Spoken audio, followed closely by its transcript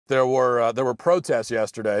There were protests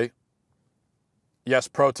yesterday. Yes,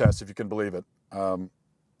 protests, if you can believe it.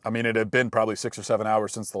 I mean, it had been probably 6 or 7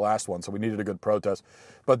 hours since the last one, so we needed a good protest.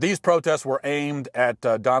 But these protests were aimed at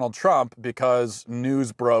Donald Trump because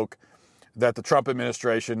news broke that the Trump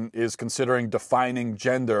administration is considering defining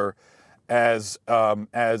gender as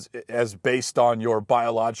based on your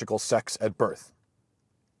biological sex at birth.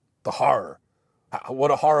 The horror.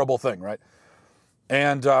 What a horrible thing, right?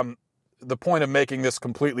 And the point of making this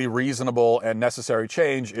completely reasonable and necessary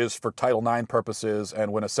change is for Title IX purposes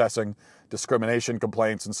and when assessing discrimination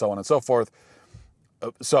complaints and so on and so forth.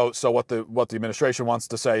 So what the administration wants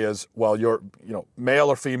to say is, well, you're male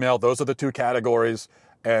or female, those are the two categories,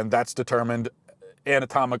 and that's determined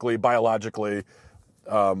anatomically, biologically.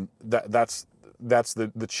 That's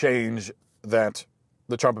the change that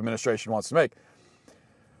the Trump administration wants to make.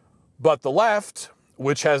 But the left,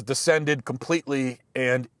 which has descended completely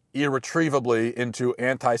and irretrievably into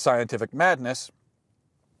anti-scientific madness,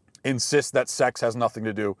 insists that sex has nothing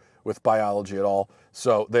to do with biology at all.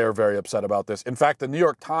 So they're very upset about this. In fact, the New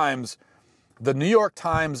York Times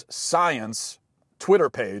Science Twitter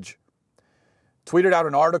page tweeted out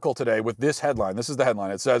an article today with this headline. This is the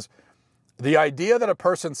headline. It says, "The idea that a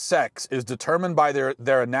person's sex is determined by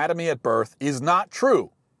their anatomy at birth is not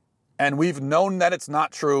true. And we've known that it's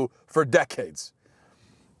not true for decades."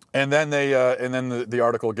 And then the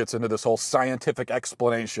article gets into this whole scientific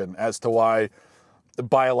explanation as to why the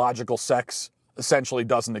biological sex essentially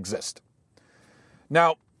doesn't exist.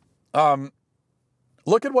 Now,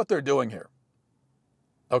 look at what they're doing here.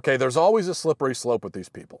 Okay, there's always a slippery slope with these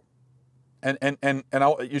people. And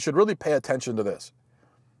you should really pay attention to this,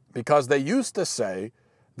 because they used to say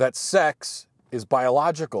that sex is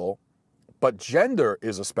biological, but gender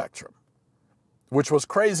is a spectrum, which was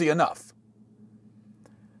crazy enough.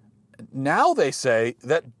 Now they say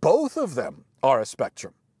that both of them are a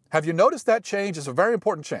spectrum. Have you noticed that change? It's a very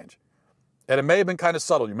important change. And it may have been kind of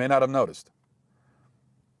subtle. You may not have noticed.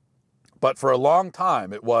 But for a long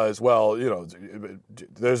time, it was, well,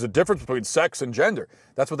 there's a difference between sex and gender.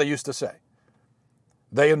 That's what they used to say.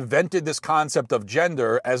 They invented this concept of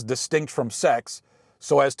gender as distinct from sex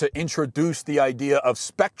so as to introduce the idea of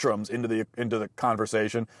spectrums into the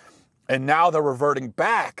conversation. And now they're reverting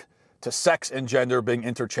back to sex and gender being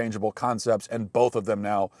interchangeable concepts, and both of them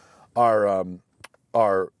now are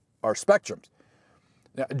spectrums.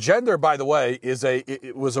 Now, gender, by the way,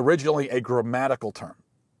 it was originally a grammatical term.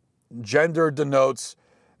 Gender denotes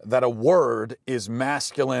that a word is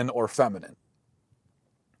masculine or feminine,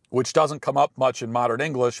 which doesn't come up much in modern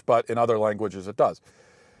English, but in other languages it does.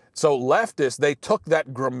 So leftists, they took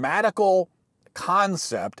that grammatical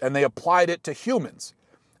concept and they applied it to humans.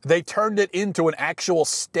 They turned it into an actual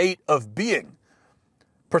state of being,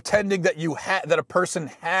 pretending that that a person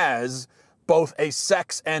has both a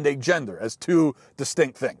sex and a gender as two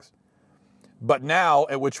distinct things. But now,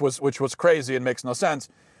 which was crazy and makes no sense,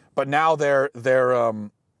 but now they're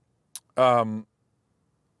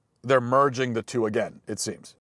merging the two again, it seems.